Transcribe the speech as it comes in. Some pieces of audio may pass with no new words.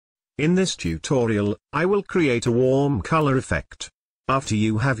In this tutorial, I will create a warm color effect. After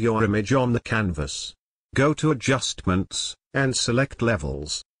you have your image on the canvas, go to Adjustments, and select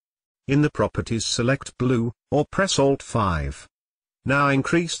Levels. In the Properties select Blue, or press Alt 5. Now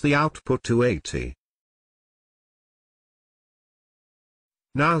increase the output to 80.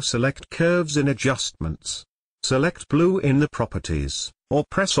 Now select Curves in Adjustments. Select Blue in the Properties, or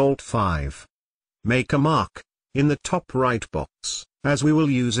press Alt 5. Make a mark in the top right box, as we will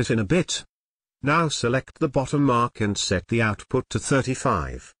use it in a bit. Now select the bottom mark and set the output to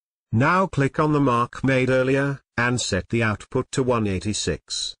 35. Now click on the mark made earlier, and set the output to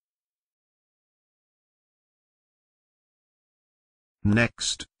 186.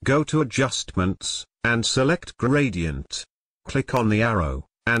 Next, go to Adjustments, and select Gradient. Click on the arrow,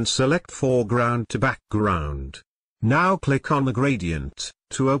 and select Foreground to Background. Now click on the gradient,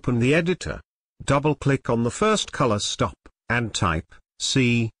 to open the editor. Double-click on the first color stop, and type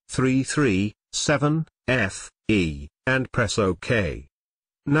C337FE, and press OK.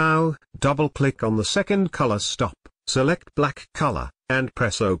 Now, double-click on the second color stop, select black color, and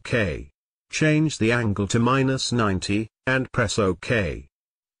press OK. Change the angle to -90, and press OK.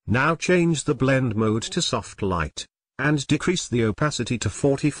 Now change the blend mode to soft light, and decrease the opacity to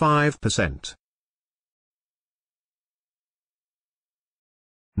 45%.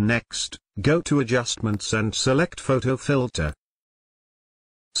 Next, go to Adjustments and select Photo Filter.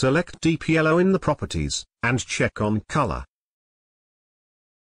 Select Deep Yellow in the Properties, and check on Color.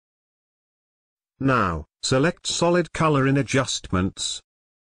 Now, select Solid Color in Adjustments,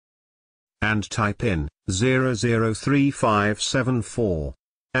 and type in 003574,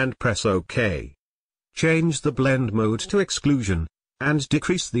 and press OK. Change the blend mode to exclusion, and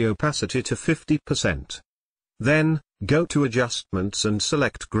decrease the opacity to 50%. Then, go to Adjustments and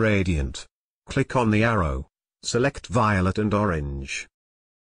select Gradient. Click on the arrow, select Violet and Orange.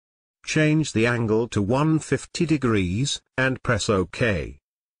 Change the angle to 150 degrees, and press OK.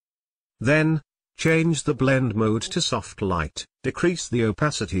 Then, change the blend mode to soft light, decrease the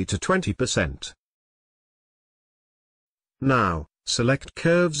opacity to 20%. Now, select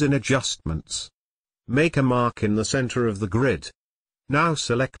Curves in Adjustments. Make a mark in the center of the grid. Now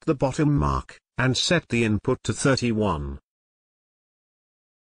select the bottom mark, and set the input to 31.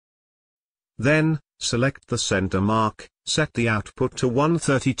 Then, select the center mark, set the output to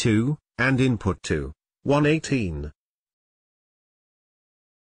 132, and input to 118.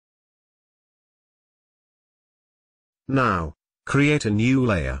 Now, create a new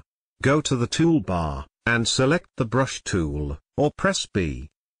layer. Go to the toolbar, and select the Brush tool, or press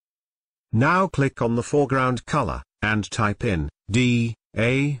B. Now click on the foreground color, and type in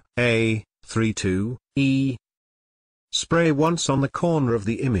DAA32E. Spray once on the corner of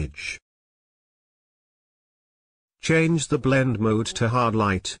the image. Change the blend mode to hard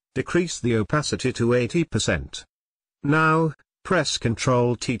light, decrease the opacity to 80%. Now, press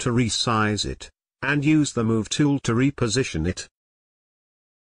Ctrl T to resize it, and use the Move tool to reposition it.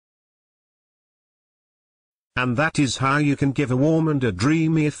 And that is how you can give a warm and a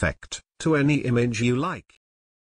dreamy effect to any image you like.